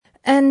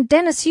And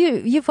Dennis,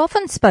 you've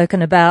often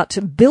spoken about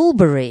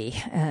bilberry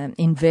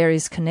in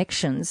various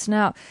connections.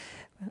 Now,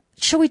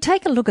 shall we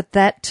take a look at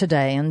that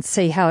today and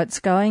see how it's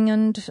going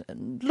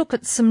and look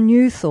at some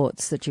new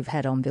thoughts that you've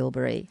had on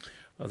bilberry?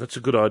 Oh, that's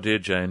a good idea,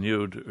 Jane.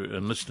 You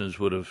and listeners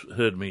would have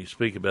heard me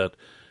speak about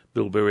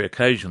bilberry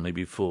occasionally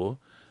before.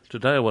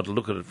 Today I want to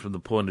look at it from the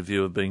point of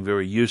view of being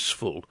very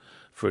useful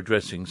for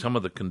addressing some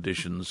of the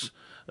conditions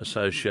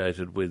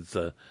associated with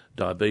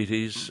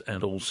diabetes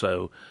and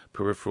also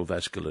peripheral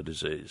vascular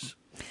disease.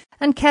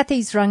 And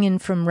Kathy's rung in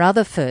from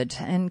Rutherford.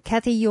 And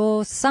Kathy,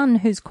 your son,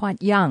 who's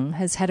quite young,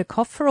 has had a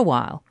cough for a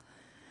while.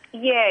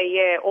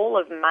 Yeah, all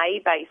of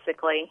May,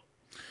 basically.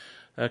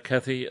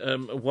 Kathy,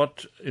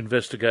 what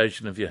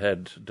investigation have you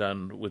had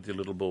done with your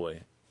little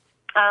boy?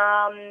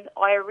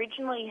 I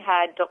originally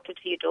had Dr.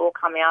 Theodore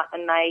come out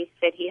and they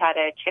said he had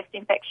a chest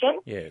infection.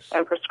 Yes.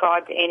 And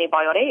prescribed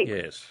antibiotics.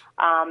 Yes.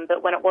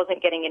 But when it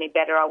wasn't getting any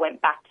better, I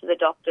went back to the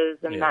doctors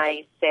and Yes.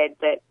 they said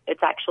that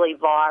it's actually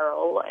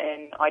viral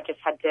and I just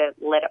had to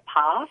let it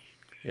pass.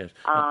 Yes.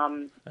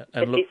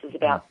 But look, this is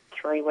about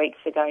 3 weeks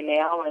ago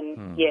now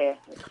and yeah.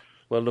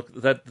 Well, look,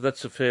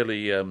 that's a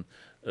fairly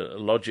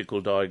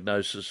logical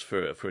diagnosis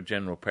for a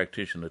general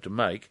practitioner to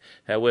make.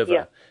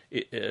 However,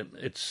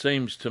 it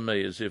seems to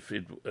me as if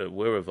it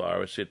were a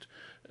virus, it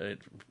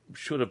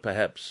should have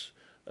perhaps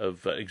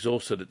have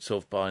exhausted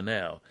itself by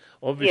now.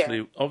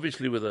 Obviously,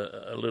 with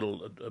a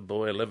little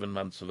boy, 11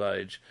 months of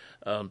age,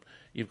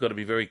 you've got to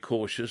be very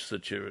cautious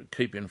that you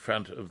keep in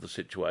front of the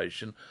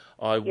situation.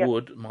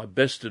 My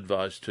best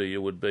advice to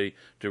you would be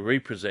to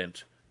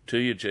represent to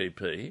your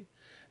GP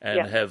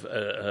and have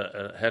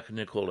how can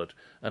you call it,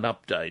 an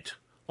update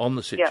on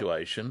the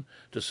situation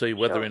to see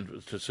whether or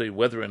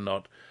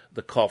not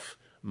the cough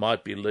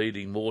might be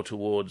leading more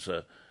towards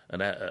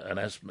an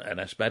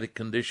asthmatic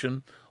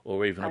condition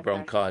or even a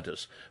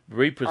bronchitis.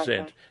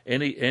 Represent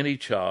any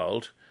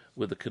child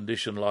with a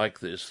condition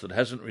like this that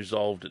hasn't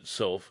resolved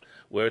itself,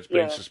 where it's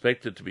been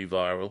suspected to be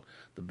viral.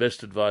 The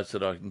best advice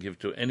that I can give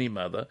to any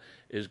mother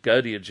is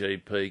go to your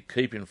GP,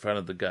 keep in front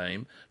of the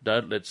game,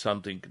 don't let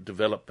something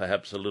develop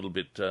perhaps a little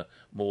bit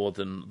more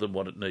than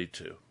what it need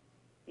to.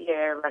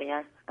 Yeah,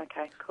 radio.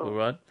 Okay, cool. All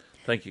right.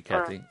 Thank you,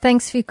 Kathy.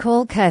 Thanks for your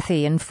call,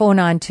 Kathy. And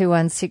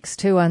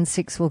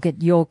 49216216 will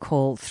get your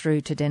call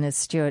through to Dennis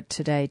Stewart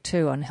today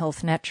too on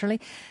Health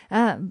Naturally.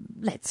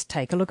 Let's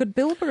take a look at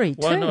bilberry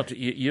too. Why not?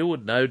 You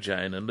would know,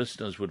 Jane, and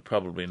listeners would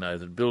probably know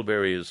that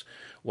bilberry is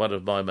one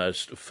of my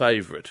most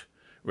favourite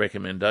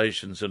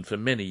recommendations, and for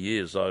many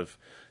years I've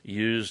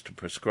used,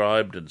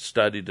 prescribed and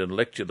studied and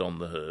lectured on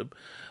the herb.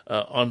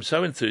 I'm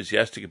so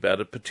enthusiastic about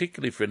it,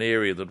 particularly for an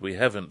area that we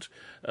haven't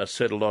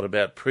said a lot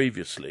about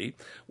previously.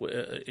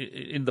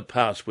 In the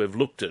past, we've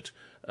looked at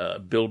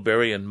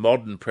bilberry and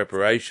modern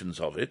preparations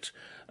of it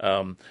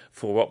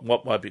for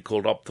what might be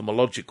called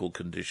ophthalmological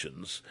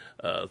conditions,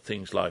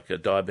 things like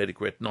diabetic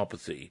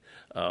retinopathy,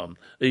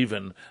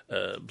 even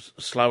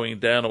slowing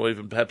down or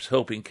even perhaps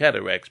helping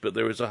cataracts. But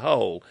there is a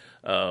whole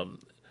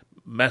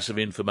massive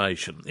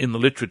information in the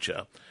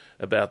literature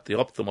about the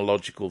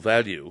ophthalmological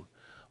value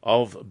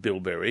of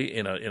bilberry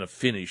in a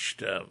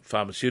finished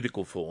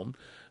pharmaceutical form,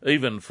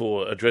 even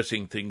for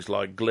addressing things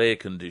like glare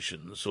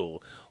conditions or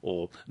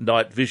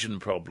night vision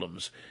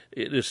problems.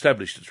 It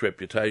established its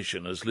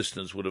reputation, as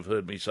listeners would have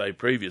heard me say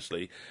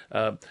previously,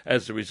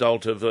 as a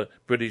result of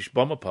British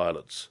bomber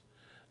pilots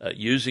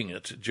using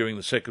it during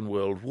the Second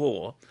World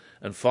War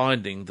and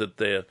finding that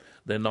their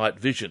night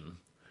vision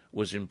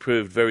was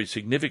improved very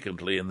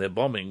significantly and their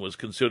bombing was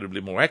considerably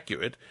more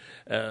accurate,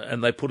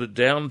 and they put it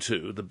down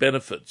to the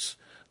benefits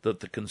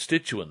that the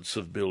constituents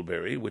of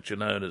bilberry, which are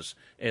known as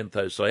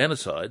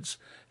anthocyanosides,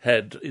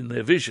 had in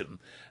their vision.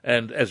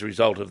 And as a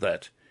result of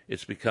that,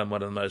 it's become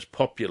one of the most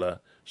popular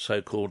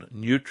so-called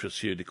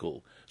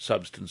nutraceutical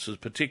substances,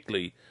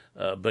 particularly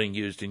being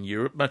used in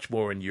Europe, much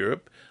more in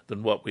Europe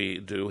than what we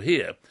do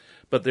here.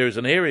 But there is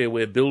an area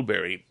where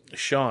bilberry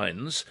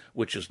shines,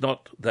 which is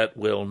not that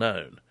well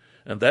known,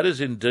 and that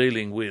is in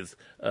dealing with,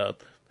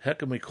 how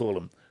can we call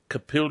them,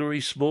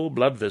 capillary small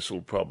blood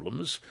vessel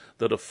problems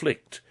that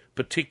afflict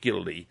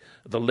particularly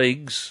the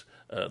legs,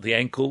 the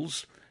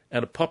ankles,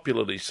 and are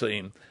popularly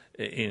seen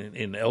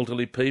in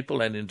elderly people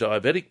and in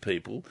diabetic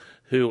people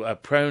who are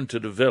prone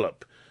to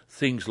develop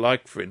things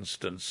like, for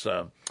instance,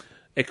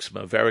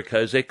 eczema,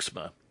 varicose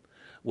eczema,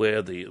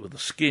 where the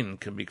skin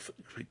can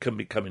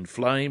become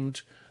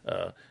inflamed,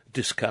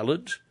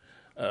 discoloured,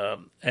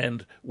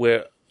 and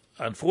where,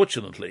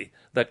 unfortunately,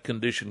 that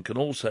condition can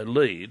also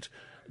lead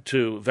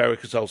to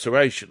varicose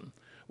ulceration,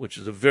 which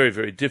is a very,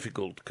 very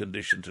difficult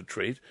condition to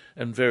treat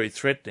and very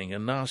threatening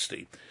and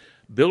nasty.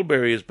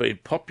 Bilberry has been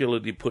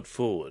popularly put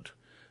forward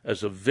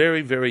as a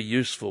very, very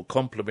useful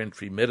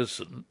complementary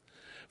medicine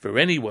for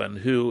anyone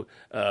who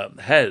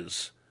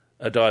has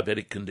a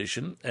diabetic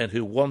condition and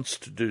who wants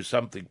to do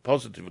something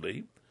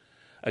positively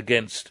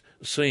against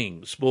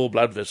seeing small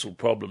blood vessel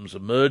problems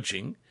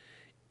emerging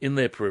in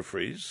their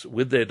peripheries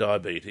with their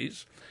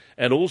diabetes,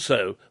 and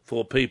also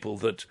for people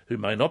who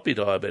may not be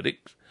diabetic,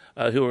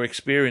 who are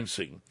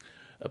experiencing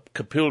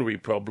capillary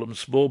problems,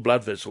 small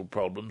blood vessel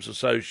problems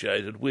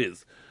associated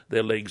with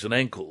their legs and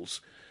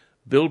ankles.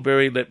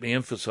 Bilberry, let me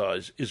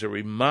emphasise, is a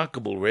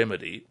remarkable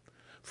remedy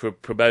for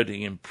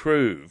promoting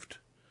improved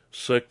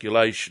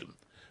circulation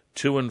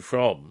to and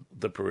from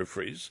the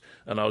peripheries.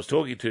 And I was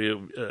talking to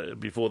you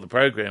before the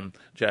program,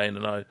 Jane,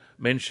 and I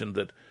mentioned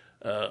that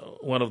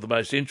one of the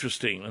most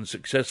interesting and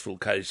successful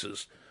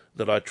cases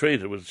that I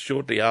treated was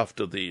shortly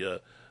after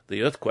the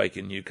earthquake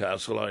in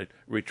Newcastle. I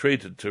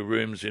retreated to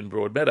rooms in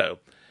Broadmeadow,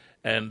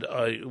 and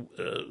I,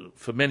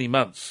 for many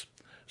months,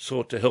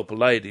 sought to help a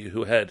lady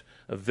who had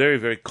a very,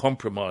 very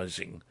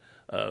compromising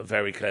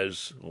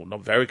varicose, or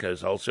not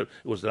varicose ulcer, it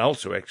was an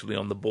ulcer actually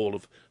on the ball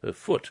of her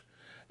foot.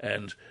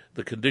 And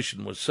the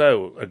condition was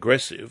so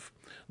aggressive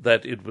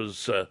that it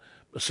was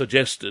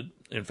suggested,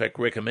 in fact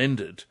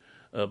recommended,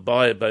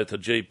 by both a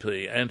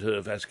GP and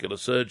her vascular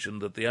surgeon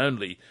that the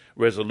only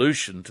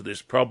resolution to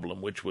this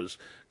problem, which was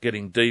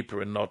getting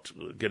deeper and not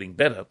getting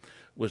better,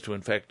 was to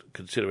in fact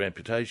consider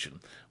amputation,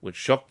 which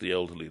shocked the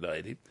elderly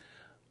lady.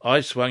 I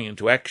swung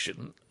into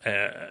action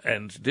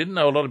and didn't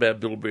know a lot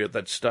about bilberry at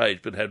that stage,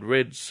 but had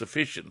read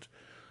sufficient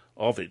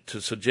of it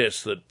to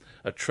suggest that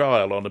a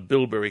trial on a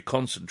bilberry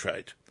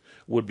concentrate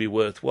would be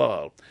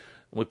worthwhile.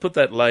 We put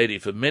that lady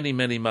for many,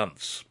 many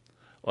months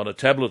on a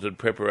tableted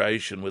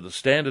preparation with a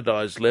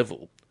standardised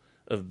level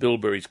of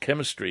bilberry's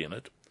chemistry in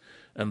it,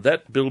 and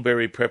that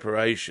bilberry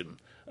preparation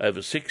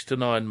over 6 to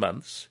 9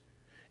 months,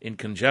 in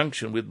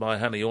conjunction with my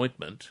honey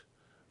ointment,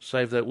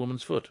 saved that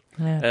woman's foot.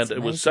 Yeah, and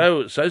it was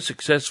so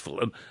successful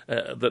and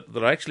that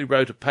I actually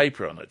wrote a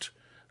paper on it,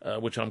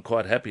 which I'm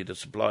quite happy to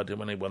supply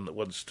to anyone that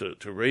wants to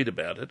read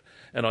about it.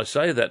 And I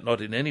say that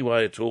not in any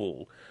way at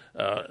all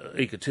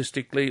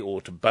egotistically or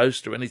to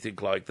boast or anything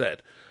like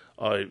that.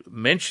 I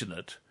mention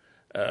it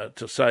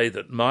to say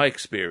that my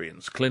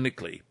experience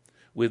clinically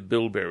with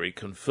bilberry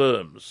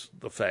confirms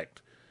the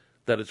fact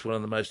that it's one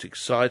of the most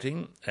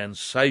exciting and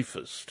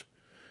safest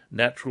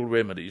natural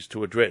remedies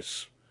to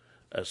address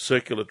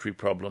circulatory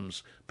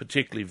problems,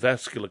 particularly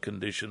vascular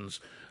conditions,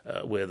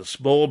 where the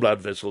small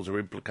blood vessels are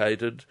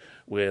implicated,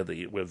 where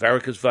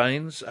varicose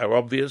veins are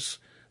obvious,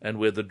 and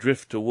where the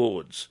drift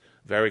towards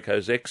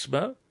varicose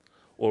eczema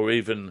or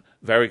even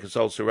varicose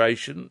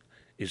ulceration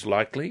is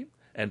likely,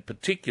 and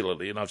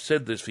particularly, and I've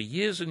said this for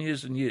years and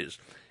years and years,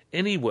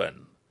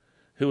 anyone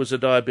who is a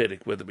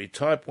diabetic, whether it be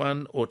type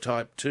 1 or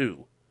type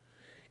 2,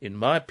 in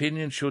my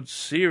opinion, should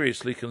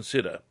seriously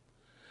consider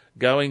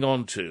going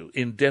on to,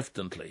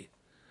 indefinitely,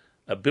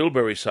 a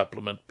bilberry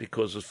supplement,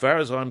 because as far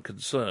as I'm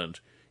concerned,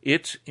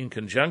 it, in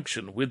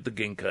conjunction with the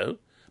ginkgo,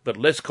 but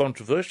less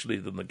controversially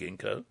than the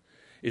ginkgo,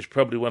 is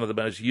probably one of the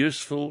most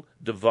useful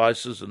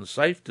devices and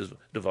safe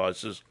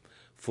devices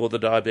for the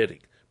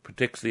diabetic.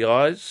 Protects the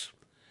eyes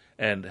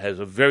and has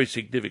a very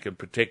significant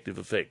protective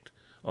effect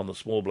on the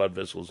small blood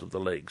vessels of the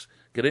legs.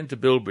 Get into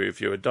bilberry.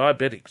 If you're a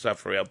diabetic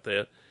sufferer out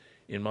there,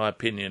 in my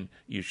opinion,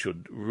 you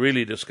should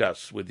really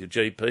discuss with your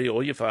GP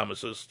or your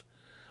pharmacist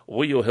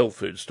or your health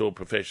food store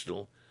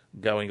professional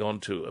going on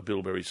to a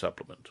bilberry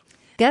supplement.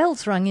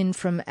 Gail's rung in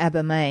from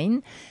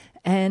Abermain,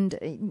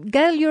 and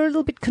Gail, you're a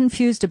little bit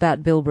confused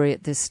about bilberry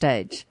at this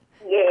stage.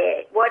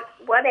 Yeah, what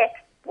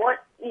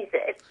is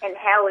it and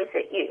how is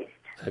it used?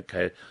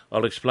 Okay,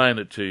 I'll explain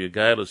it to you,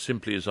 Gail, as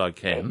simply as I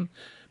can.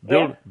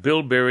 Yeah.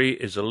 Bilberry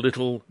is a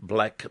little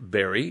black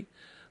berry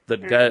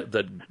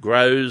that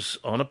grows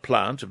on a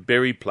plant, a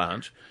berry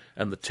plant,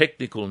 and the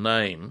technical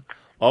name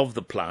of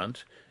the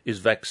plant is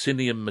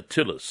Vaccinium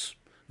myrtillus.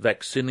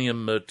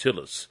 Vaccinium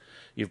myrtillus.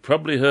 You've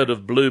probably heard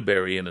of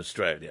blueberry in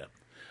Australia.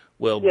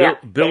 Well, yeah,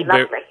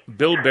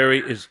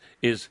 bilberry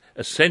is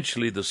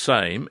essentially the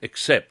same,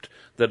 except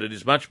that it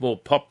is much more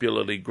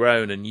popularly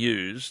grown and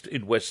used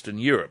in Western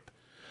Europe.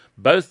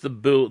 Both the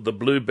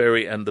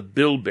blueberry and the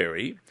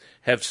bilberry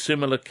have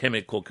similar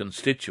chemical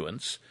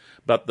constituents,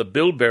 but the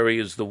bilberry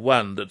is the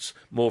one that's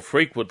more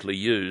frequently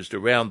used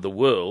around the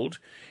world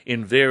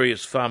in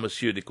various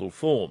pharmaceutical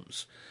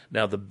forms.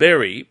 Now, the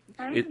berry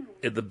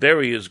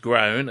is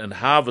grown and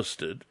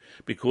harvested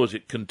because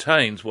it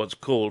contains what's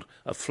called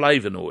a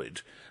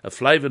flavonoid. A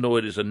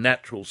flavonoid is a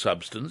natural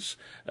substance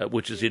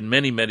which is in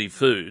many, many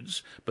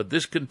foods, but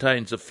this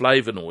contains a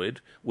flavonoid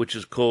which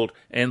is called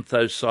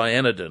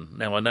anthocyanidin.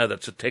 Now, I know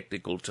that's a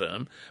technical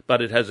term,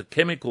 but it has a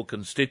chemical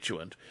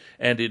constituent,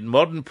 and in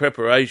modern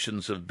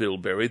preparations of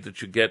bilberry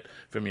that you get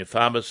from your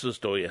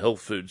pharmacist or your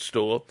health food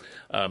store,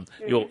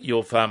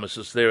 your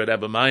pharmacist there at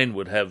Abermain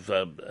would have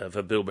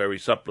a bilberry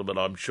supplement,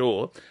 I'm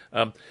sure.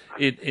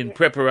 In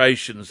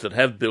preparations that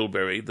have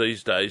bilberry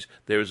these days,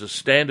 there is a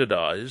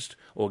standardised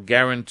or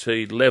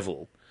guaranteed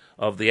level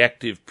of the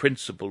active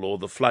principle or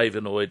the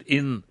flavonoid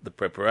in the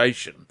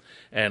preparation,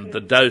 and the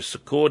dose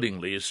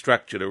accordingly is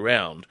structured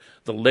around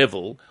the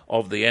level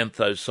of the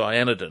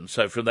anthocyanidin.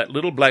 So from that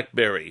little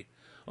blackberry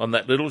on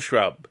that little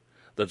shrub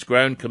that's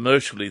grown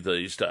commercially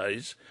these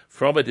days,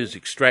 from it is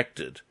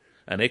extracted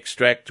an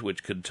extract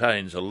which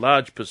contains a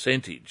large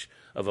percentage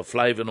of a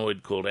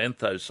flavonoid called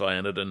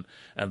anthocyanidin,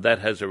 and that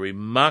has a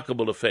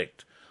remarkable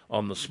effect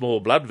on the small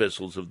blood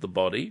vessels of the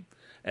body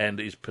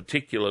and is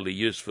particularly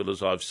useful,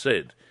 as I've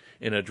said,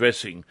 in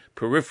addressing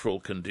peripheral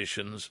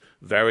conditions,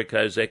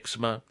 varicose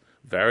eczema,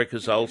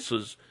 varicose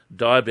ulcers,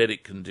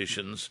 diabetic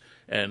conditions,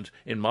 and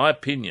in my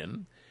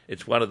opinion,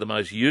 it's one of the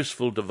most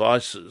useful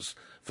devices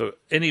for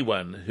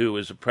anyone who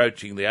is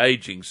approaching the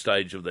ageing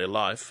stage of their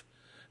life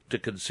to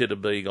consider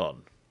being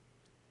on.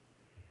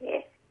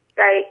 Yes.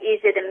 So is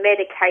it a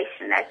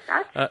medication as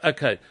such?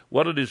 Okay,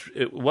 what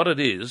it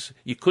is,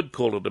 you could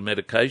call it a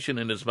medication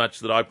in as much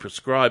that I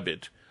prescribe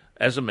it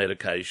as a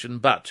medication,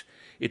 but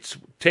it's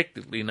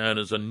technically known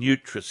as a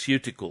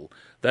nutraceutical.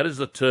 That is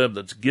the term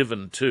that's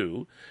given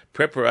to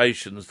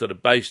preparations that are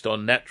based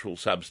on natural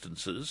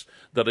substances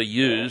that are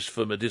used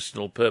for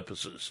medicinal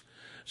purposes.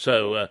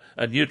 So a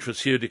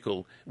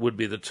nutraceutical would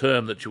be the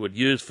term that you would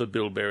use for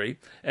bilberry,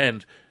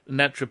 and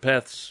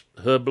naturopaths,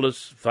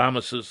 herbalists,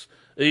 pharmacists,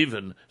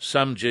 even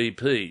some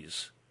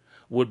GPs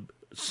would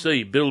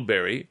see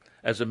bilberry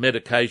as a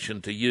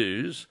medication to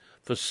use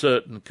for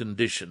certain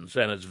conditions,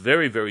 and it's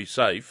very, very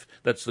safe.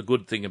 That's the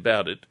good thing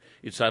about it.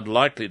 It's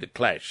unlikely to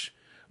clash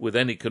with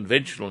any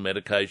conventional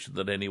medication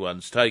that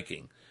anyone's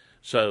taking.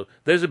 So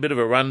there's a bit of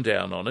a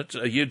rundown on it.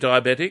 Are you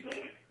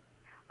diabetic?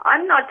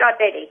 I'm not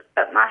diabetic,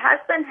 but my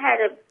husband had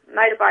a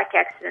motorbike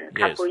accident a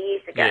couple of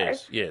years ago.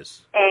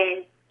 Yes.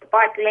 And the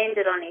bike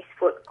landed on his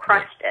foot,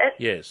 crushed it.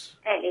 Yes.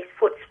 And his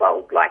foot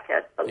swelled like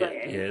a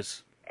balloon.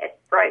 Yes. It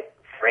broke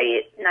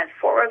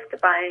 4 of the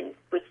bones,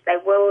 which they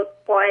were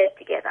wired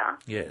together.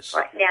 Yes.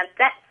 Right now,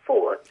 that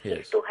foot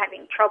he's still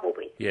having trouble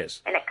with.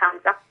 Yes. And it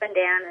comes up and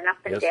down and up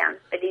and down.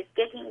 But he's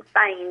getting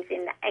veins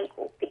in the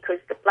ankle because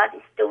the blood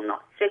is still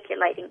not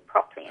circulating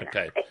properly in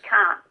it. It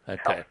can't.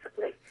 Okay.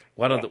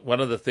 One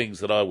of the things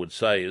that I would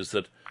say is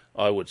that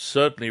I would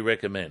certainly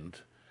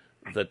recommend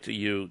that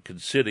you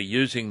consider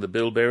using the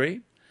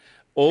bilberry,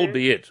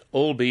 albeit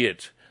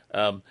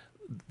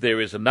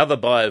there is another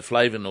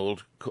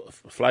bioflavonoid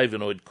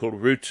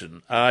called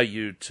rutin,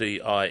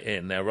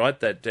 R-U-T-I-N. Now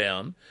write that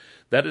down.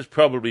 That is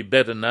probably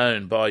better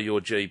known by your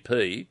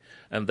GP,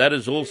 and that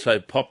is also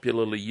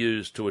popularly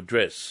used to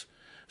address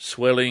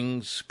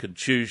swellings,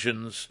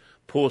 contusions,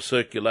 poor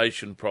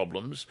circulation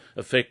problems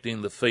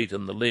affecting the feet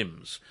and the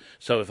limbs.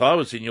 So if I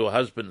was in your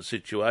husband's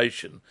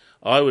situation,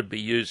 I would be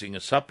using a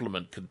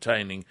supplement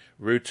containing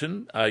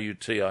rutin,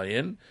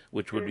 R-U-T-I-N,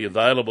 which would be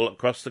available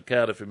across the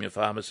counter from your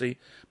pharmacy,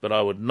 but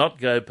I would not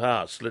go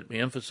past, let me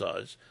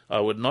emphasise, I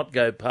would not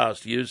go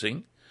past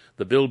using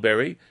the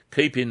bilberry.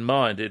 Keep in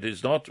mind, it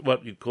is not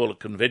what you call a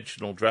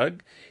conventional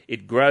drug.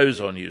 It grows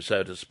on you,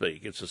 so to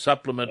speak. It's a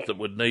supplement that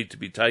would need to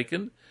be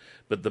taken.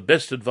 But the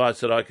best advice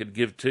that I could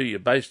give to you,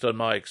 based on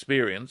my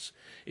experience,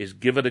 is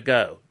give it a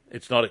go.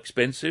 It's not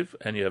expensive,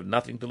 and you have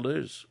nothing to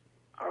lose.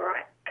 All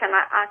right. Can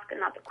I ask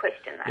another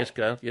question, though? Yes,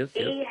 Gail. Yes.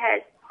 He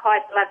has high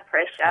blood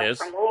pressure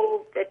from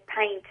all the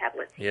pain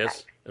tablets he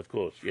takes. Of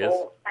course. Yes.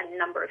 For a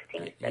number of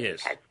things that he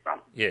has from.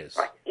 Yes.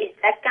 Right. Is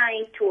that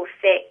going to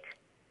affect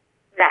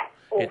that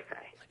also?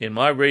 In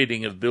my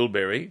reading of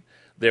bilberry,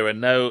 there are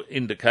no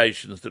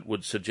indications that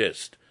would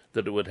suggest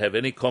that it would have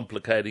any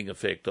complicating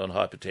effect on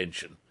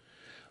hypertension.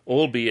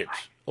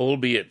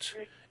 Albeit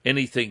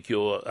anything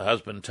your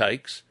husband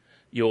takes,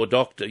 your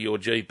doctor, your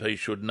GP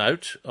should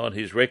note on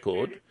his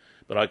record,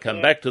 but I come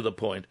back to the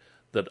point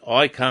that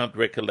I can't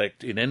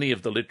recollect in any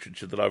of the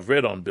literature that I've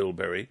read on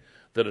bilberry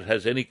that it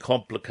has any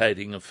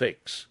complicating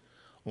effects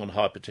on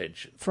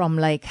hypertension. From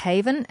Lake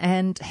Haven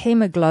and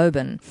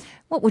hemoglobin.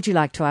 What would you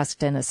like to ask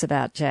Dennis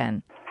about,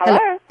 Jan?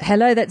 Hello?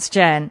 Hello, that's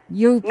Jan.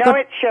 It's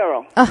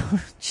Cheryl.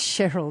 Oh,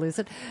 Cheryl, is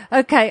it?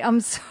 Okay,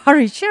 I'm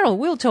sorry, Cheryl,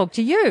 we'll talk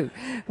to you.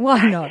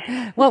 Why not?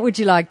 What would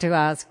you like to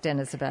ask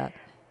Dennis about?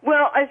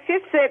 Well, it's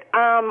just that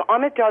I'm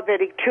a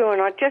diabetic too,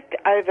 and I just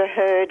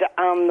overheard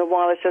the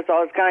wireless as I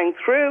was going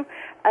through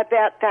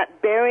about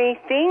that berry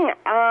thing,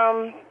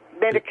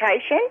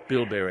 medication.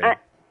 Bilberry.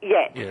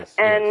 Yes.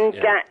 And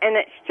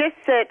it's just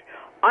that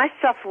I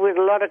suffer with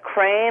a lot of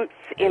cramps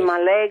in my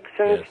legs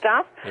and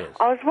stuff. Yes.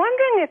 I was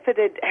wondering if it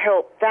had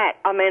helped that.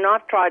 I mean,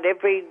 I've tried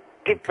every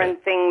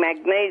different thing,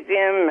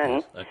 magnesium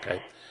and... Okay.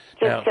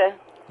 Just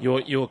now,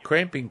 your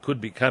cramping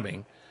could be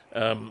coming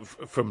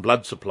from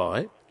blood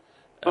supply,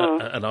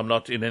 and I'm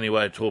not in any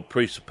way at all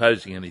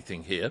presupposing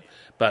anything here,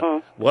 but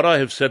what I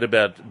have said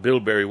about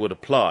bilberry would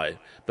apply.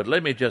 But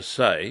let me just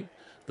say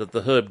that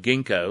the herb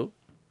ginkgo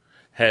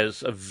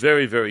has a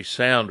very, very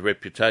sound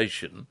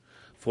reputation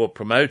for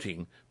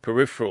promoting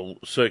peripheral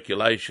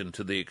circulation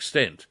to the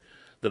extent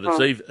that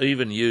it's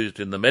even used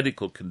in the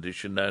medical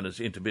condition known as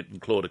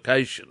intermittent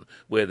claudication,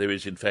 where there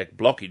is in fact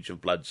blockage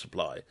of blood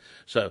supply.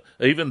 So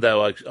even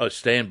though I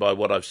stand by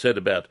what I've said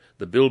about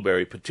the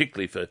bilberry,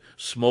 particularly for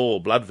small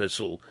blood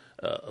vessel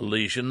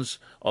lesions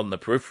on the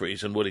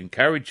peripheries, and would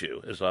encourage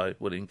you, as I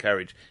would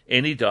encourage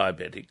any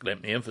diabetic,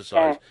 let me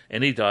emphasise,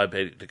 any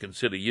diabetic to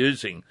consider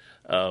using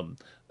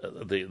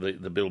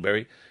the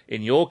bilberry.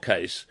 In your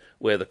case,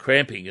 where the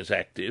cramping is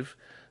active,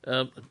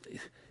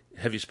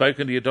 have you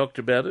spoken to your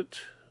doctor about it?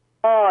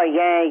 Oh,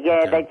 yeah.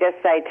 Okay. They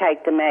just say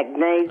take the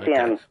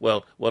magnesium. Okay.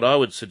 Well, what I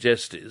would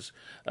suggest is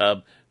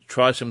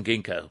try some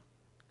ginkgo.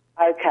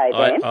 Okay,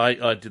 then.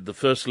 I did the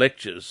first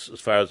lectures, as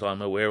far as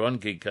I'm aware, on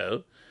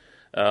ginkgo,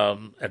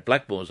 at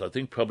Blackmores, I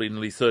think, probably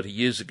nearly 30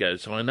 years ago.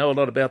 So I know a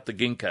lot about the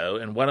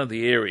ginkgo, and one of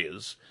the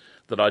areas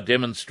that I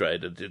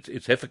demonstrated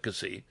its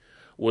efficacy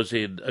was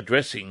in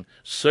addressing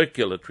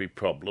circulatory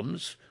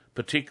problems,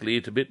 particularly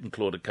intermittent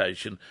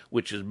claudication,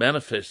 which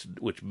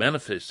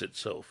manifests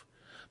itself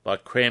by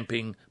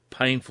cramping,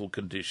 painful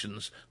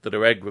conditions that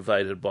are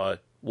aggravated by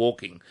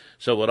walking.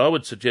 So what I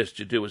would suggest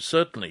you do is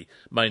certainly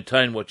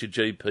maintain what your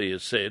GP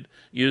has said,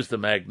 use the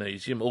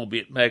magnesium,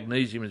 albeit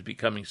magnesium is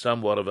becoming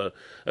somewhat of a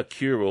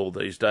cure-all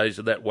these days,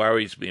 and that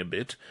worries me a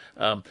bit.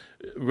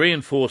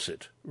 Reinforce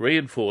it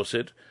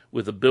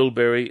with a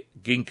bilberry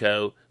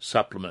ginkgo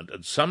supplement,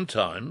 and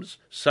sometimes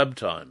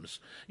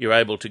you're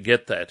able to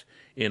get that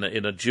in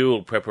a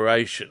dual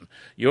preparation.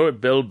 You're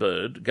at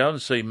Bellbird, go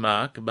and see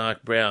Mark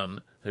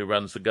Brown, who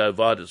runs the Go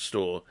Vitus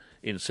store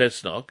in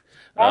Cessnock.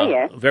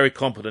 Very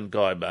competent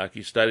guy, Mark.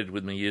 He studied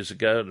with me years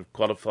ago and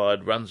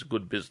qualified, runs a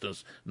good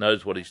business,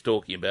 knows what he's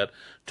talking about.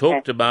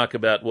 Talk to Mark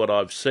about what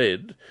I've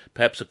said,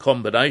 perhaps a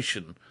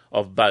combination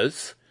of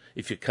both.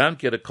 If you can't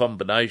get a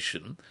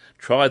combination,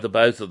 try the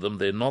both of them.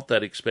 They're not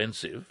that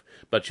expensive,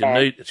 but you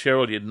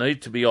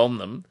need to be on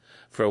them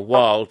for a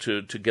while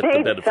to get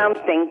the benefit.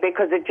 Something,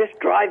 because it just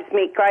drives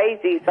me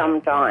crazy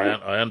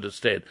sometimes. I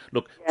understand.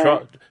 Look,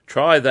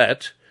 try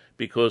that,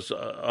 because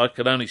I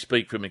can only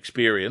speak from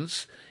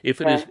experience. If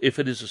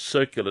it is a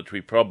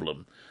circulatory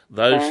problem,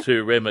 those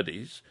two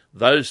remedies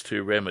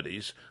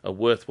are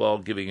worthwhile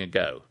giving a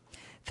go.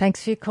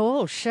 Thanks for your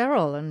call,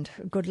 Cheryl, and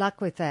good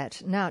luck with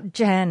that. Now,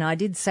 Jan, I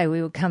did say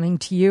we were coming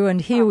to you, and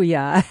here we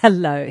are.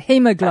 Hello.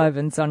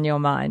 Hemoglobin's on your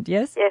mind,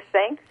 yes? Yes,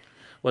 thanks.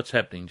 What's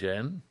happening,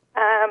 Jan?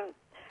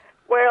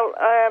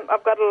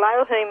 I've got a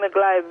low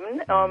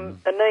hemoglobin.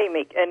 I'm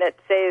anemic, and it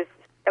says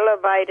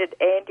elevated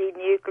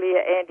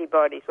anti-nuclear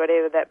antibodies,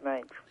 whatever that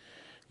means.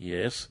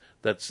 Yes,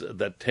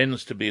 that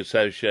tends to be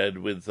associated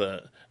with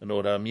an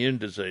autoimmune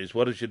disease.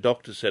 What has your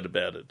doctor said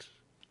about it?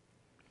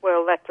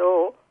 Well, that's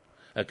all.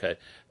 Okay.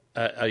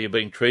 Are you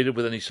being treated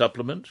with any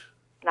supplement?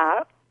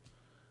 No.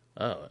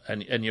 Oh,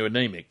 and you're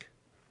anemic?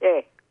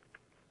 Yeah.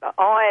 The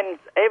irons,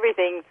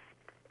 everything's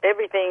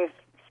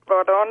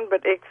spot on,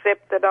 but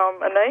except that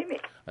I'm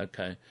anemic.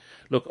 Okay.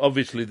 Look,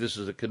 obviously this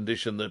is a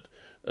condition that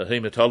a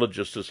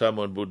haematologist or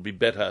someone would be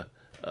better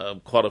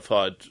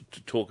qualified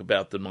to talk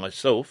about than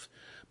myself,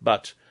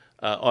 but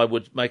I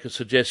would make a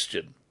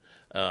suggestion.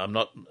 I'm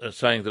not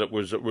saying that it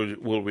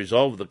will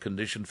resolve the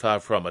condition, far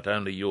from it.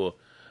 Only your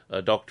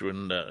doctor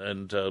and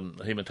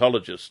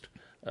haematologist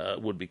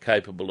would be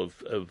capable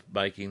of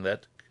making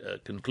that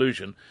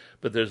conclusion.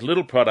 But there's a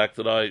little product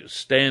that I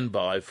stand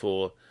by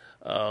for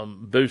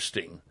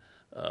boosting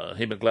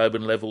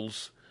hemoglobin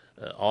levels,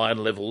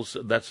 iron levels.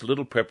 That's a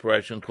little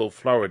preparation called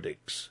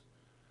Floradix.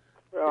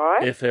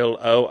 Right.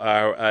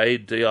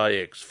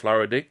 Floradix,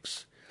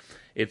 Floradix.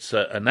 It's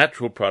a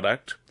natural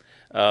product.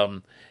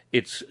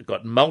 It's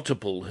got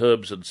multiple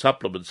herbs and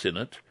supplements in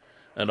it,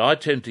 and I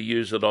tend to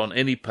use it on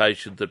any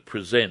patient that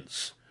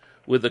presents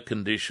with a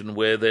condition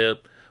where their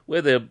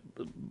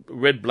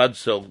red blood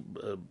cell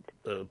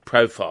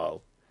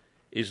profile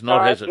is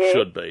not as it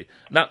should be.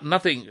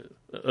 Nothing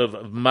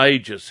of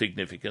major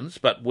significance,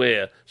 but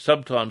where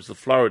sometimes the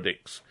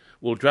Floradix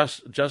will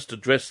just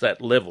address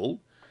that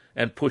level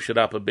and push it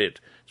up a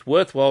bit. It's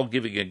worthwhile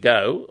giving a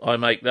go. I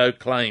make no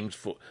claims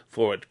for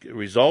it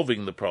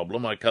resolving the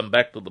problem. I come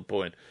back to the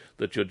point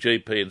that your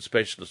GP and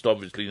specialist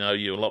obviously know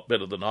you a lot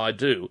better than I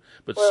do,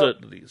 but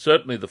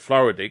certainly the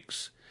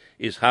Floradix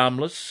is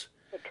harmless.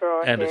 That's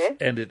right,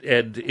 and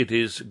it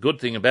is,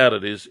 good thing about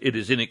it is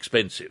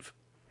inexpensive.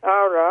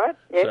 All right.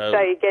 Yes, so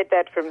you get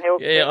that from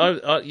health food.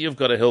 Yeah, you've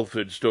got a health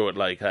food store at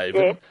Lake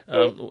Haven,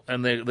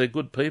 and they're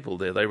good people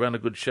there. They run a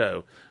good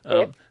show.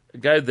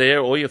 Go there,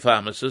 or your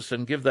pharmacist,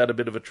 and give that a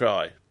bit of a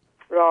try.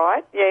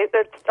 Right. Yeah,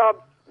 I've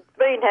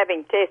been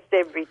having tests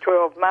every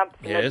 12 months,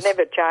 and it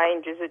never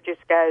changes. It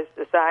just goes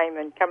the same,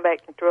 and come back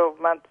in 12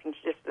 months, and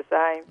it's just the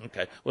same.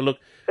 Okay. Well, look,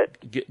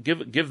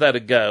 give that a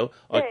go.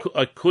 Yeah.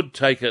 I could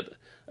take it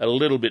a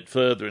little bit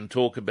further and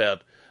talk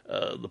about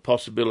the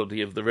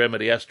possibility of the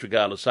remedy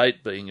astragalus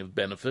 8 being of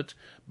benefit,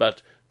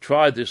 but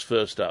try this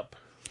first up.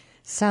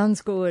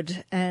 Sounds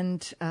good.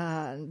 And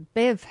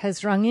Bev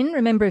has rung in.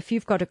 Remember, if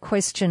you've got a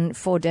question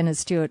for Dennis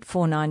Stewart,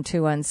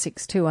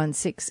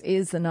 49216216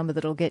 is the number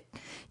that'll get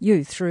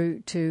you through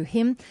to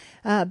him.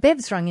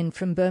 Bev's rung in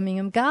from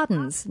Birmingham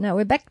Gardens. Now,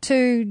 we're back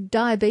to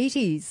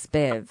diabetes,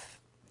 Bev.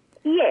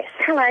 Yes.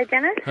 Hello,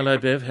 Dennis. Hello,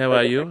 Bev. How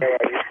are you?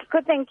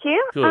 Good, thank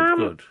you.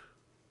 Good.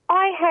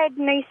 I had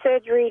knee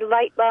surgery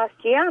late last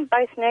year on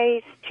both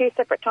knees, 2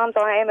 separate times.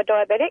 I am a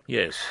diabetic.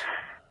 Yes.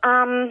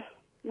 While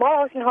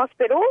I was in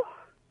hospital,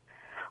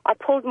 I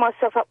pulled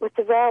myself up with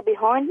the rail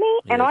behind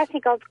me, and I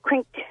think I've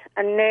crinked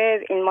a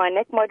nerve in my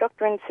neck. My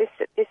doctor insists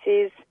that this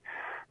is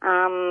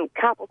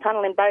carpal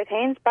tunnel in both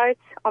hands, both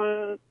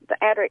on the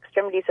outer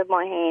extremities of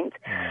my hands,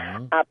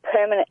 are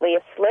permanently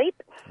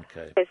asleep.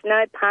 Okay. There's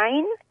no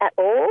pain at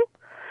all.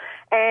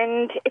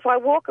 And if I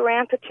walk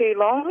around for too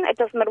long, it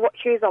doesn't matter what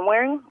shoes I'm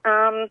wearing,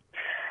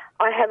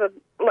 I have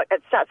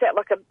it starts out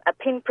like a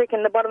pinprick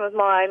in the bottom of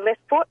my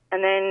left foot,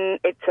 and then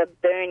it's a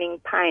burning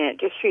pain. It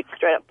just shoots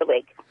straight up the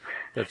leg.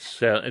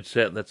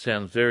 That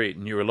sounds very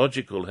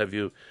neurological. Have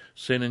you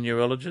seen a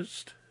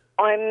neurologist?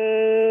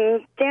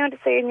 I'm down to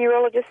see a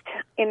neurologist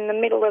in the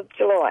middle of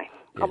July.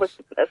 Yes. I was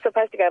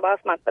supposed to go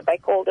last month, but they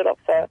called it off.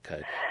 So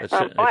okay.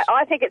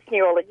 I think it's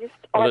neurologist.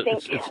 Well,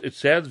 it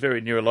sounds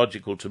very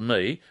neurological to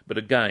me, but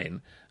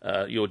again,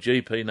 your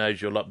GP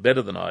knows you a lot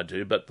better than I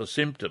do, but the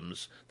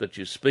symptoms that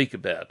you speak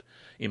about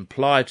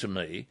imply to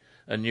me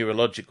a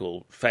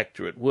neurological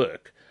factor at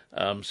work.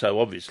 So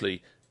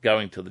obviously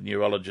going to the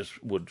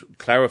neurologist would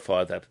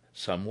clarify that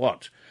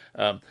somewhat.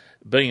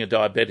 Being a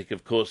diabetic,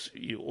 of course,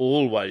 you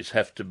always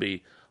have to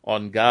be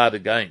on guard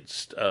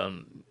against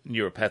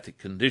neuropathic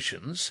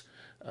conditions.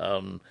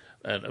 And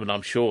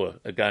I'm sure,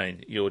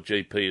 again, your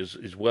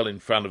GP is well in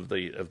front of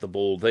the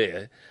ball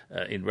there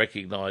in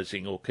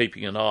recognising or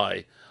keeping an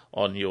eye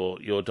on your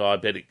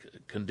diabetic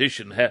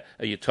condition.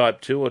 Are you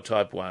type 2 or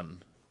type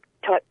 1?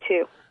 Type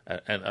 2.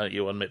 And are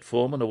you on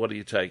metformin, or what are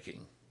you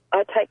taking?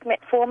 I take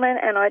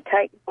metformin and I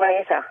take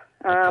Byetta,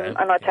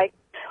 and I take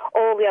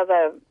all the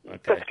other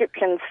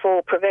prescriptions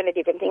for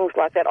preventative and things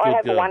like that. I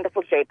have a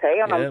wonderful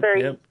GP, and I'm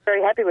very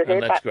happy with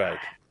it. That's great.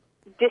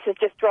 This is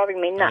just driving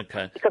me nuts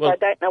because I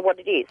don't know what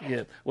it is.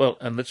 Yeah, well,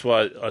 and that's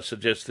why I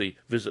suggest the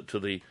visit to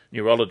the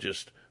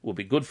neurologist will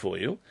be good for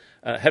you.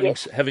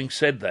 Having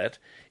said that,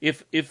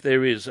 if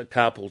there is a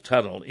carpal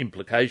tunnel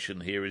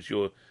implication here, as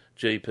your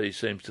GP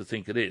seems to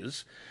think it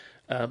is,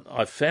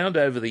 I've found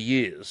over the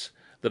years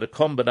that a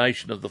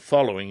combination of the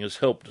following has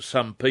helped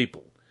some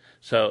people.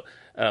 So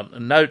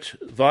note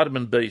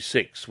vitamin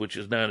B6, which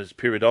is known as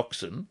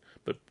pyridoxine,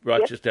 but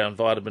write just down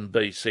vitamin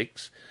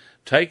B6,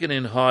 taken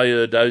in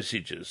higher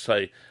dosages,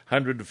 say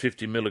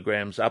 150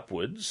 milligrams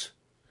upwards,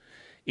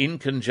 in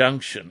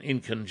conjunction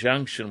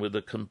with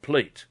a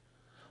complete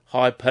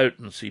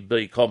high-potency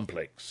B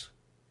complex.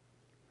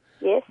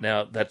 Yes.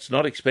 Now, that's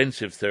not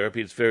expensive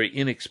therapy, it's very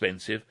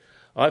inexpensive.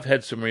 I've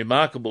had some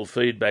remarkable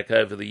feedback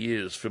over the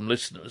years from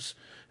listeners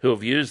who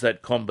have used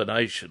that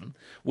combination,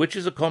 which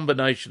is a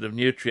combination of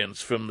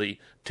nutrients from the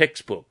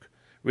textbook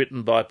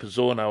written by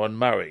Pizzorno and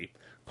Murray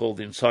called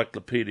the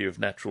Encyclopedia of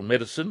Natural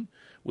Medicine,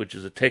 which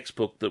is a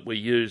textbook that we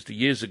used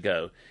years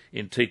ago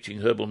in teaching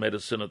herbal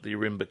medicine at the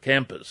Ourimbah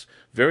campus.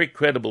 Very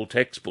credible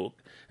textbook,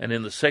 and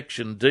in the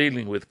section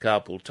dealing with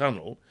carpal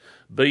tunnel,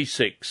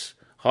 B6,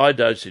 high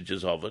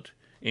dosages of it,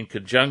 in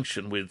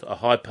conjunction with a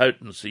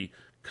high-potency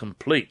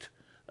complete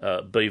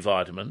B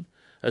vitamin,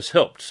 has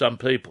helped some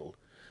people.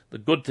 The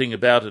good thing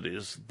about it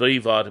is B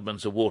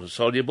vitamins are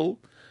water-soluble.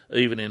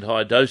 Even in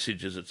high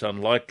dosages, it's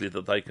unlikely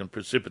that they can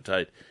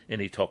precipitate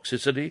any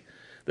toxicity.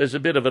 There's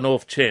a bit of an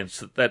off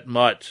chance that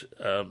might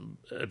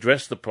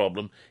address the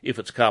problem if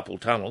it's carpal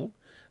tunnel,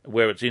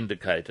 where it's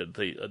indicated.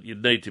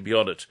 You'd need to be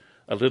on it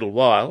a little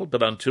while,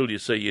 but until you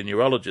see your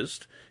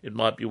neurologist, it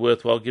might be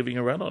worthwhile giving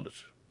a run on it.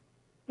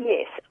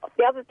 Yes.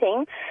 The other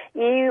thing,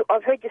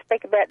 I've heard you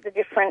speak about the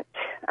different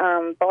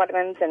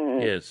vitamins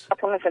and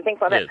supplements and things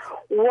like that.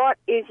 What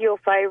is your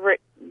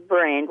favourite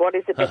brand? What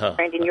is the best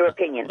brand in your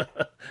opinion?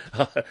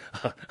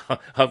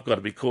 I've got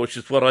to be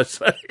cautious what I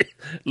say.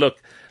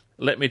 Look,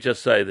 let me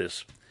just say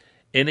this.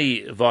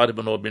 Any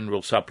vitamin or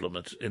mineral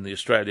supplement in the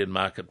Australian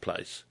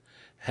marketplace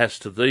has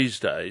to these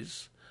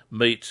days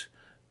meet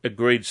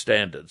agreed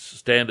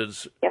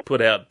standards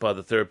put out by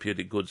the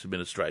Therapeutic Goods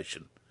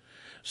Administration.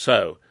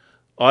 So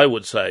I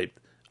would say,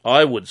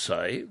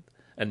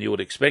 and you would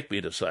expect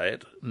me to say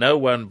it, no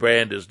one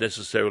brand is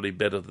necessarily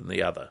better than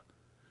the other,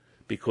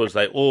 because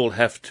they all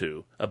have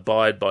to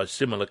abide by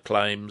similar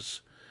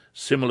claims,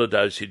 similar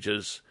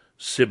dosages,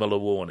 similar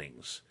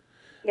warnings.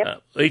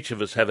 Yep. Each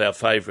of us have our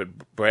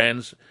favourite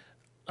brands,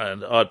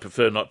 and I'd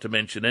prefer not to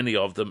mention any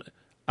of them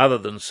other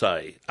than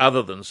say,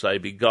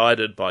 be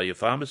guided by your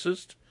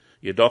pharmacist,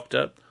 your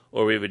doctor,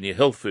 or even your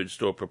health food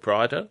store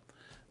proprietor.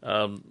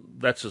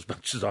 That's as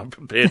much as I'm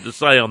prepared to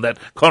say on that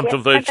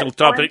controversial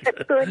topic.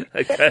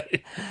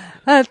 Okay.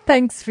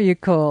 Thanks for your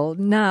call.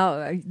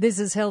 Now, this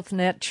is Health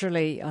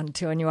Naturally on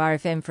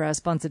 2NURFM for our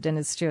sponsor,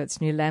 Dennis Stewart's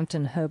New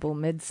Lambton Herbal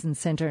Medicine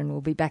Centre, and we'll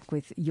be back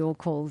with your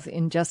calls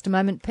in just a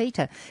moment.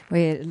 Peter,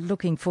 we're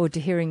looking forward to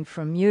hearing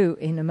from you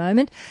in a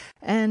moment.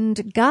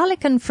 And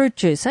garlic and fruit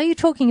juice, are you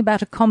talking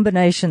about a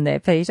combination there,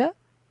 Peter?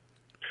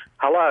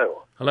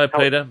 Hello. Hello,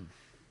 Peter.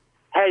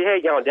 How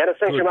you going, Dennis?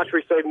 Thanks very much for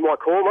receiving my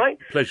call, mate.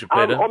 Pleasure,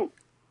 Peter. I'm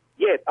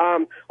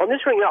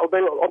just ringing up.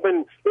 I've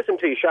been listening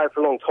to your show for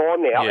a long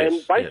time now,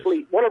 and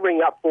basically what I'm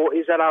ringing up for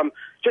is that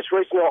just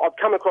recently I've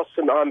come across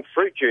some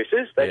fruit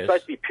juices. They're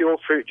supposed to be pure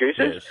fruit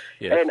juices,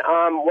 and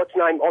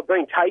I've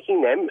been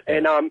taking them,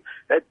 and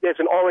there's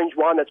an orange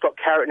one that's got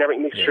carrot and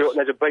everything mixed through it, and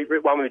there's a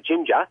beetroot one with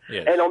ginger,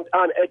 and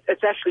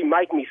it's actually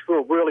making me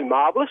feel really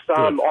marvellous.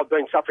 I've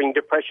been suffering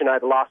depression over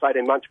the last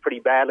 18 months pretty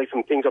badly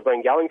from things I've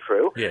been going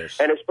through,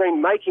 and it's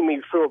been making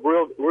me feel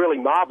really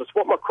marvellous.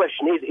 What my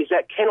question is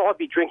that can I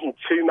be drinking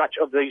too much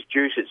of these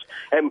juices?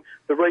 And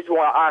the reason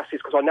why I ask is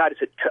because I notice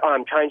it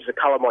changes the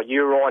colour of my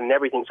urine and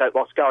everything, so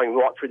what's going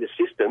right right through the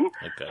system.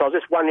 Okay. So I was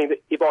just wondering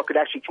if I could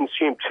actually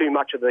consume too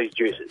much of these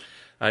juices.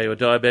 Are you a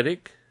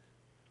diabetic?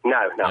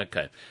 No.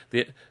 Okay.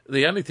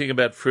 The only thing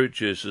about fruit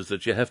juices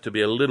that you have to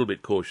be a little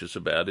bit cautious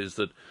about is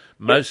that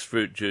most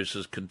fruit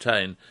juices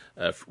contain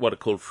what are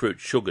called fruit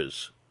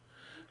sugars.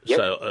 Yep.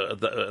 So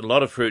a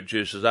lot of fruit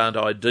juices aren't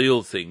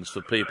ideal things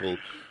for people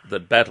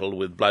that battle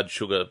with blood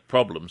sugar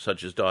problems,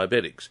 such as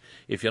diabetics.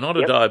 If you're not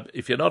a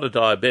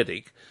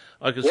diabetic,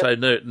 I can say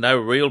no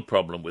real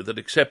problem with it,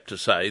 except to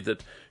say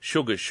that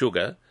sugar's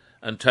sugar,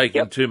 and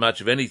taking too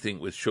much of anything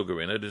with sugar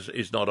in it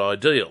is not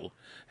ideal.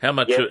 How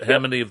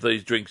many of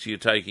these drinks are you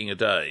taking a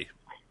day?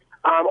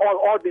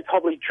 I'd be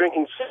probably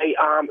drinking, say,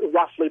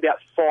 roughly about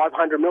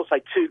 500 ml,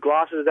 say 2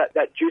 glasses of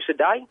that juice a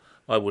day.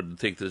 I wouldn't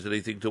think there's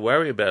anything to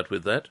worry about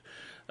with that.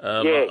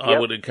 I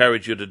would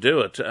encourage you to do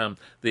it.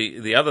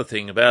 The other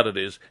thing about it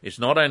is it's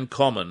not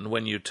uncommon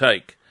when you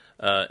take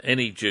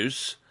any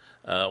juice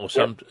or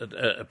some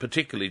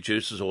particularly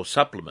juices or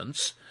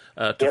supplements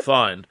to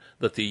find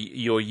that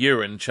your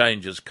urine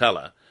changes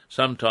colour.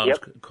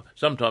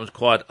 Sometimes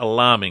quite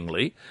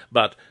alarmingly,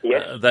 but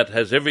that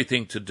has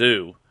everything to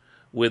do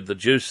with the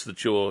juice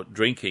that you're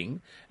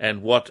drinking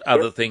and what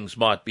other things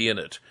might be in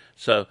it.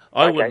 So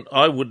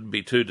I wouldn't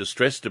be too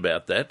distressed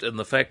about that, and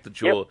the fact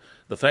that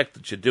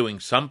you're doing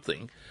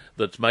something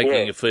that's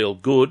making you feel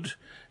good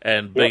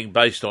and being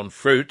based on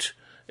fruit,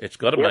 it's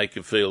got to make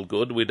you feel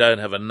good. We don't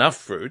have enough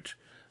fruit,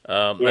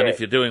 and if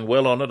you're doing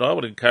well on it, I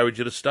would encourage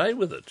you to stay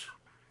with it.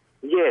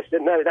 Yes,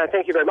 no,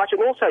 thank you very much.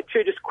 And also,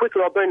 too, just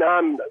quickly, I've been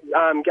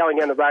going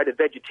down the road of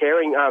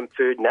vegetarian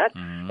food and that,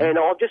 and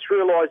I've just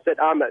realised that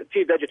a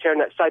few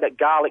vegetarians that say that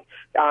garlic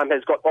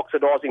has got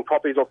oxidising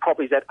properties or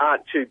properties that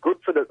aren't too good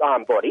for the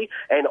body,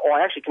 and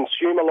I actually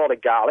consume a lot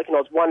of garlic, and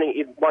I was wondering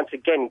if, once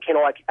again, can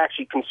I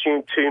actually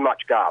consume too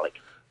much garlic?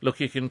 Look,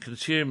 you can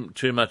consume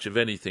too much of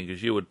anything,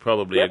 as you would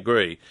probably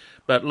agree.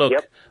 But look,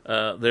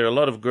 there are a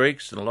lot of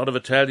Greeks and a lot of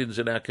Italians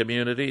in our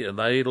community, and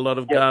they eat a lot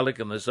of garlic,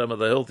 and they're some of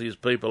the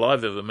healthiest people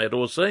I've ever met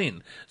or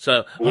seen.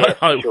 So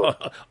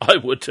I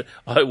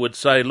would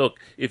say, look,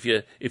 if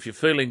you're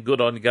feeling good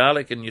on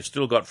garlic and you've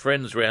still got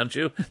friends around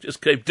you,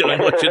 just keep doing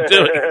what you're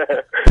doing.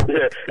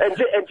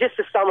 And just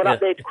to sum it up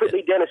there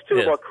quickly, Dennis, too,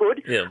 if I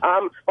could.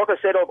 Like I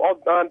said,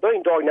 I've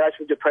been diagnosed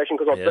with depression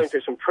because I've been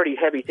through some pretty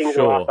heavy things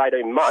in the last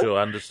 18 months. Sure,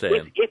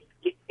 understand.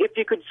 If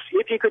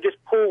you could just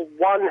pull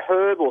one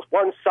herb or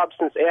one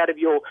substance out of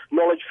your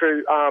knowledge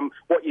through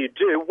what you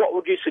do, what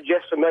would you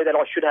suggest for me that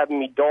I should have in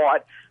my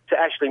diet to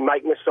actually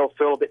make myself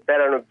feel a bit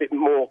better and a bit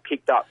more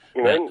kicked up?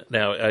 You know?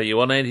 Now, are you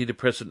on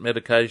antidepressant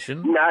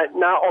medication? No,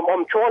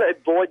 I'm trying to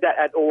avoid that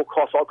at all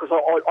costs because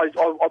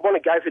I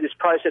want to go through this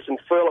process and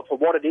feel it for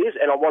what it is,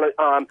 and I want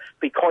to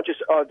be conscious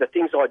of the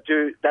things I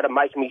do that are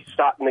making me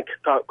starting to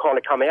kind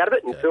of come out of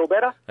it and feel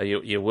better. Are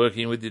you're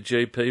working with your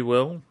GP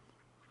well?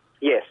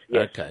 Yes.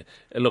 Okay.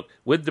 Look,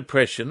 with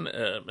depression,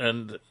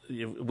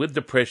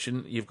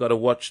 you've got to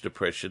watch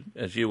depression,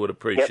 as you would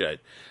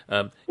appreciate.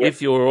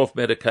 If you're off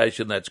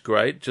medication, that's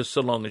great, just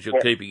so long as you're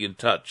keeping in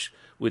touch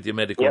with your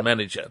medical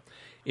manager.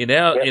 In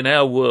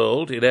our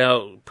world, in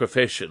our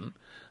profession,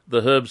 the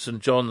herb St.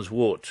 John's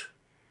wort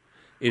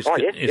is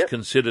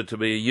considered to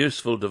be a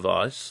useful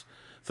device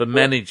for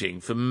managing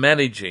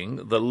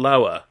the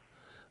lower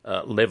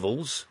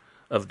levels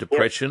of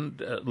depression,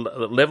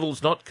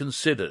 levels not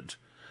considered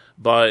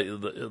by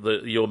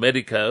your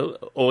medico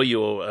or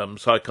your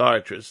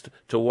psychiatrist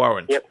to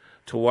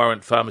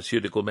warrant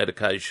pharmaceutical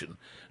medication.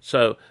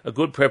 So a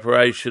good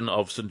preparation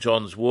of St.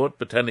 John's wort,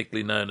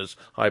 botanically known as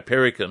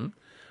hypericum,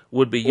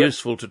 would be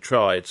useful to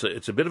try.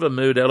 It's a bit of a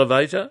mood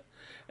elevator,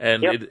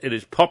 and it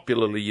is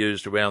popularly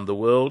used around the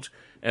world,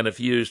 and if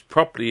used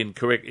properly in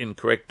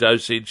correct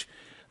dosage,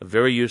 a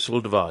very useful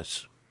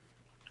device.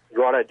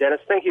 Righto, Dennis,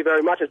 thank you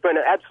very much. It's been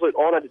an absolute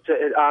honour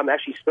to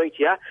actually speak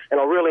to you, and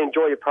I really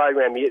enjoy your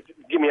program. You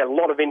give me a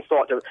lot of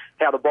insight to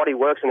how the body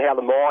works and how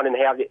the mind and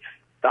how the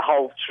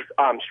whole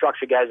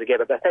structure goes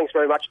together. But thanks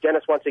very much,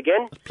 Dennis, once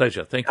again.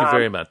 Pleasure. Thank you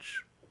very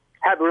much.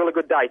 Have a really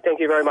good day. Thank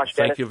you very much,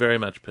 Dennis. Thank you very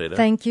much, Peter.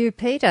 Thank you,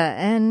 Peter.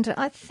 And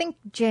I think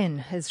Jen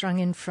has rung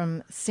in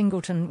from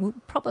Singleton. Will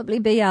probably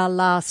be our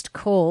last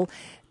call.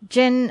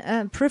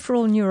 Jen,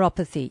 peripheral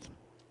neuropathy.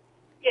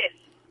 Yes.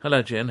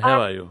 Hello, Jen. How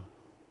are you?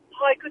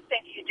 Hi, good,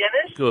 thank you,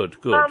 Dennis. Good.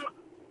 I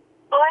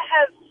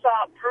have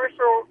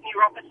peripheral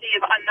neuropathy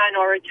of unknown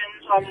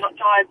origins. I'm not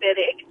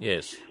diabetic.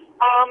 Yes.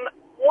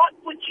 What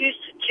would you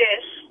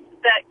suggest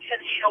that can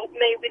help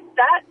me with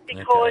that?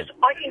 Because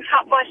I can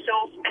cut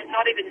myself and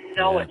not even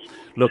know it.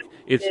 Look,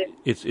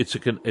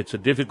 it's a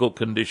difficult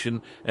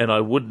condition, and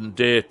I wouldn't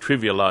dare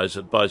trivialise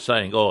it by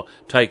saying, "Oh,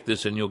 take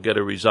this and you'll get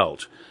a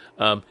result."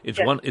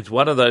 It's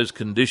one of those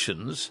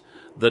conditions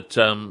that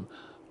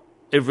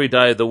every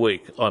day of the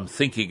week I'm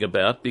thinking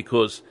about,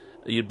 because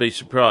you'd be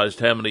surprised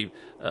how many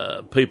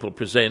people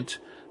present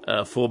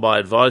for my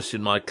advice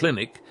in my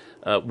clinic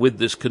with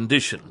this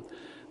condition.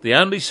 The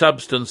only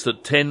substance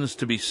that tends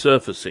to be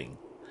surfacing,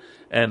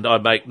 and I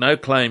make no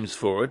claims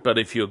for it, but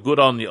if you're good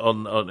on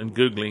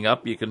Googling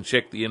up, you can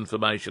check the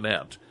information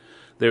out.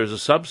 There is a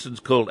substance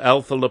called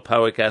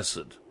alpha-lipoic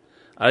acid,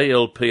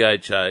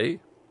 ALPHA,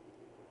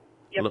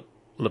 Yep.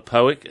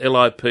 lipoic,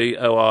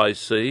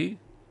 LIPOIC,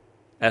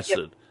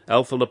 acid,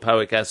 alpha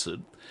lipoic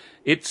acid.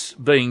 It's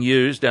being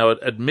used now.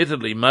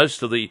 Admittedly,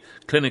 most of the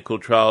clinical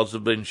trials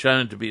have been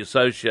shown to be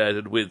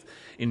associated with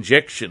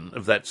injection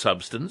of that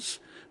substance.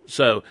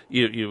 So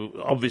you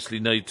obviously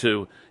need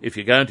to, if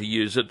you're going to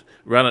use it,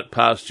 run it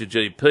past your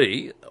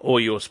GP or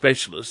your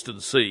specialist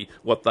and see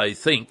what they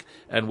think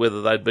and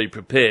whether they'd be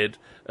prepared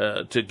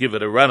to give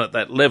it a run at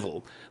that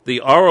level. The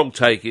oral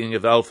taking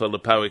of alpha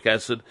lipoic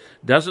acid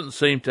doesn't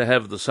seem to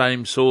have the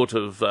same sort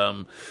of,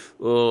 how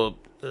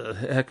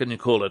can you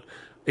call it,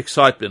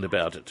 excitement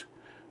about it.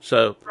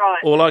 So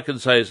all I can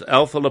say is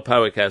alpha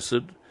lipoic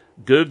acid,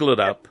 Google it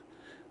up.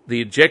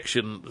 The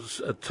injection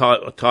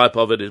type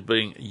of it is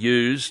being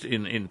used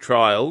in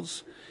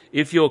trials.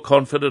 If you're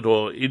confident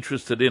or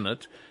interested in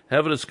it,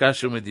 have a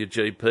discussion with your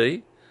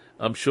GP.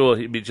 I'm sure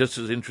he'd be just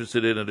as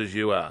interested in it as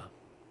you are.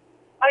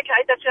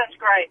 Okay, that sounds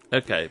great.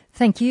 Okay.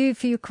 Thank you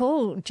for your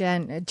call,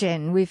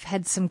 Jen. We've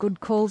had some good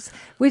calls.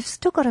 We've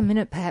still got a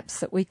minute, perhaps,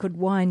 that we could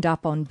wind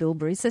up on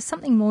bilberry. Is there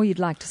something more you'd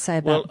like to say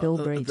about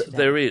bilberry today?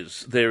 There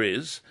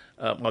is.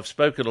 I've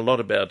spoken a lot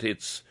about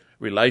its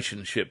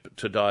relationship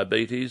to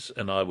diabetes,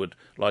 and I would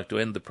like to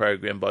end the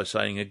program by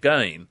saying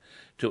again,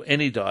 to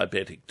any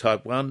diabetic,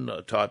 type 1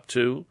 or type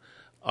 2,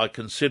 I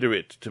consider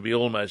it to be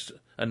almost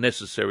a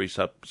necessary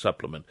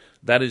supplement.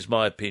 That is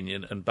my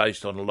opinion, and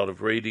based on a lot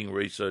of reading,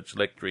 research,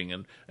 lecturing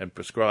and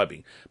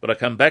prescribing. But I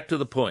come back to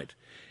the point.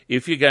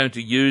 If you're going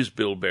to use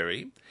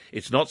bilberry,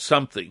 it's not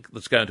something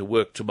that's going to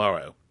work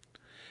tomorrow.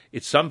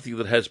 It's something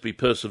that has to be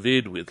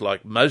persevered with.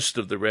 Like most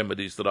of the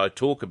remedies that I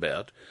talk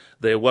about,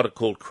 they're what are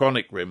called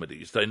chronic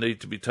remedies. They need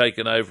to be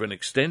taken over an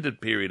extended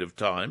period of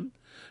time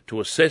to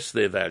assess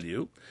their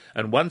value,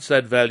 and once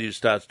that value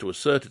starts to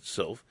assert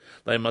itself,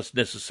 they must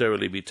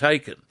necessarily be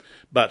taken.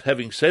 But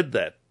having said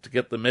that, to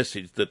get the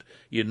message that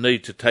you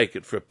need to take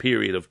it for a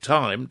period of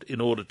time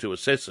in order to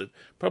assess it,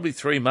 probably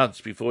 3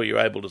 months before you're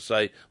able to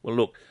say, well,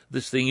 look,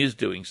 this thing is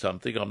doing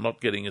something. I'm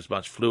not getting as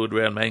much fluid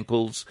around my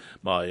ankles.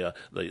 My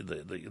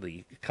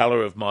the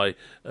colour of my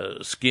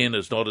skin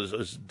is not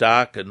as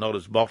dark and not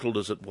as mottled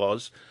as it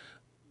was.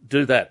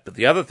 Do that. But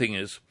the other thing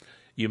is,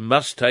 you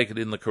must take it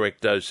in the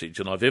correct dosage,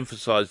 and I've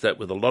emphasised that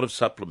with a lot of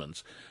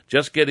supplements.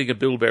 Just getting a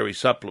bilberry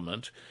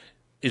supplement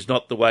is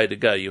not the way to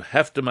go. You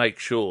have to make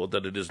sure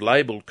that it is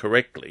labelled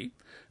correctly,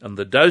 and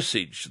the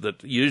dosage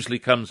that usually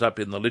comes up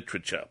in the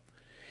literature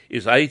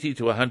is 80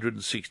 to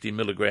 160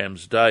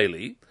 milligrams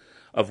daily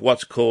of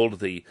what's called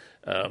the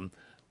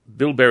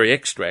bilberry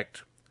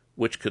extract,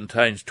 which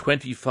contains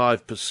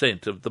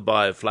 25% of the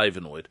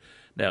bioflavonoid.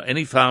 Now,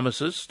 any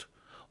pharmacist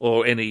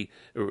or any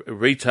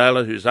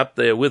retailer who's up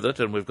there with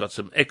it, and we've got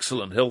some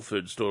excellent health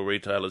food store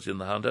retailers in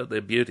the Hunter, they're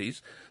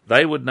beauties,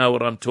 they would know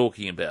what I'm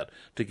talking about.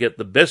 To get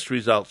the best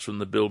results from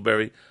the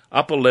bilberry,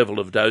 upper level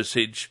of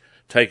dosage,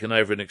 taken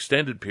over an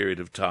extended period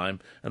of time,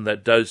 and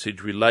that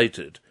dosage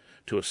related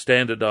to a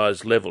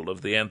standardised level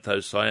of the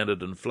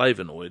anthocyanid and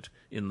flavonoid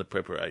in the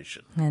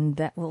preparation. And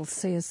that will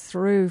see us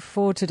through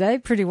for today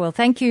pretty well.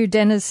 Thank you,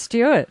 Dennis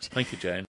Stewart. Thank you, Jane.